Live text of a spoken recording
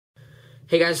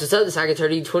Hey guys, what's up? This is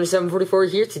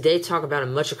iPad2744 here today to talk about a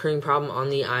much occurring problem on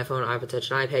the iPhone, iPod Touch,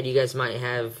 and iPad. You guys might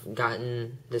have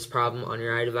gotten this problem on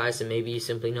your iDevice and maybe you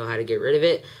simply know how to get rid of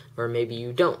it, or maybe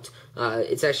you don't.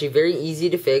 It's actually very easy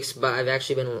to fix, but I've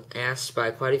actually been asked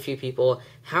by quite a few people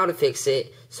how to fix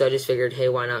it, so I just figured, hey,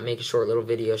 why not make a short little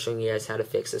video showing you guys how to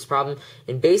fix this problem.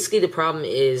 And basically the problem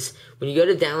is when you go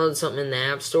to download something in the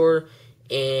App Store,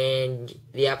 and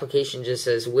the application just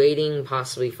says waiting,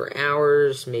 possibly for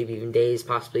hours, maybe even days,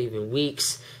 possibly even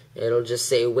weeks. It'll just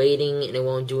say waiting, and it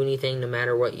won't do anything no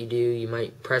matter what you do. You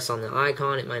might press on the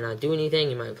icon, it might not do anything.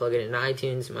 You might plug it in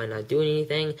iTunes, it might not do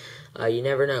anything. You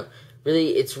never know. Really,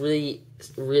 it's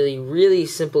really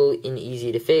simple and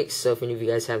easy to fix. So if any of you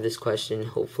guys have this question,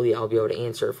 hopefully I'll be able to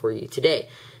answer it for you today.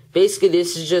 Basically,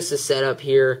 this is just a setup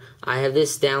here. I have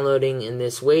this downloading and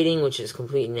this waiting, which is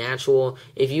completely natural.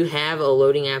 If you have a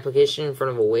loading application in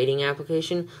front of a waiting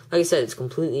application, like I said, it's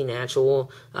completely natural.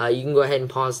 You can go ahead and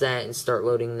pause that and start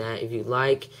loading that if you'd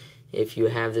like. If you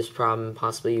have this problem,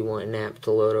 possibly you want an app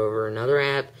to load over another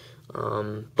app.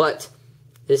 But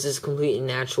this is completely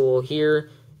natural here.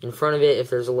 In front of it,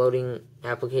 if there's a loading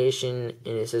application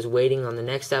and it says waiting on the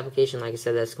next application, like I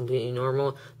said, that's completely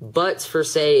normal. But for,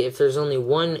 say, if there's only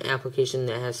one application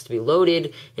that has to be loaded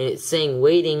and it's saying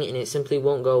waiting and it simply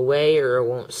won't go away or it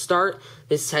won't start,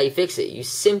 this is how you fix it. You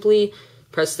simply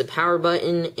press the power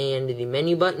button and the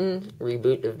menu button,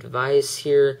 reboot the device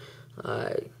here,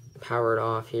 power it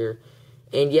off here.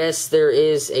 And yes, there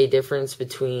is a difference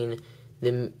between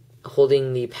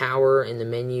holding the power in the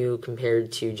menu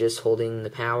compared to just holding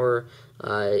the power.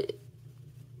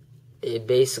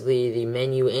 Basically, the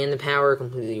menu and the power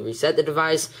completely reset the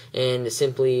device, and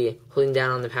simply holding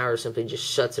down on the power simply just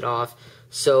shuts it off.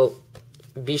 So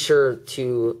be sure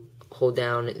to hold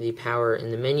down the power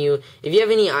in the menu. If you have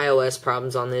any iOS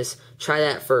problems on this, try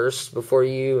that first before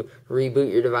you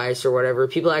reboot your device or whatever.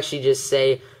 People actually just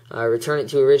say return it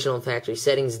to original factory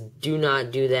settings. Do not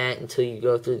do that until you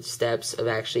go through the steps of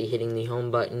actually hitting the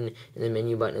home button and the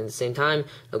menu button at the same time.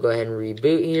 I'll go ahead and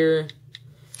reboot here,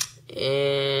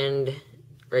 and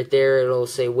right there it'll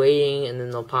say waiting, and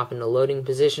then they'll pop into loading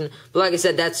position. But like I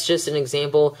said, that's just an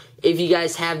example. If you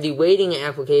guys have the waiting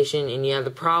application and you have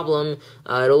the problem,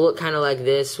 it'll look kind of like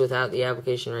this without the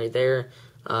application right there.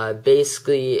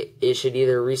 Basically, it should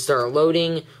either restart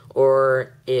loading,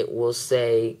 or it will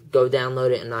say go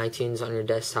download it in iTunes on your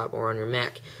desktop or on your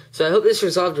Mac. So I hope this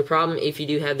resolved your problem. If you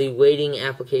do have the waiting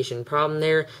application problem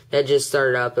there, that just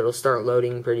started up. It'll start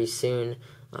loading pretty soon.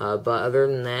 But other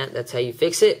than that, that's how you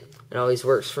fix it. It always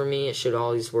works for me. It should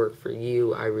always work for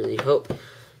you, I really hope.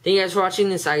 Thank you guys for watching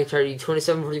this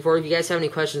iPad2744. If you guys have any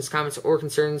questions, comments, or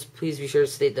concerns, please be sure to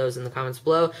state those in the comments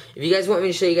below. If you guys want me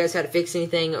to show you guys how to fix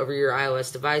anything over your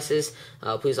iOS devices,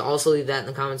 please also leave that in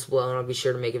the comments below, and I'll be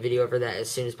sure to make a video over that as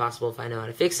soon as possible if I know how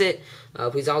to fix it.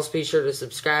 Please also be sure to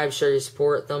subscribe, show your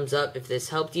support, thumbs up if this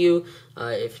helped you.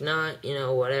 If not, you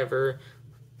know, whatever,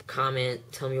 comment,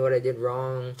 tell me what I did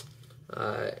wrong.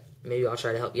 Maybe I'll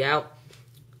try to help you out.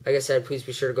 Like I said, please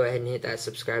be sure to go ahead and hit that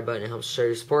subscribe button. It helps show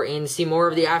your support and see more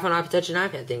of the iPhone, iPod Touch, and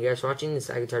iPad. Thank you guys for watching. This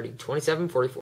is iPad2744.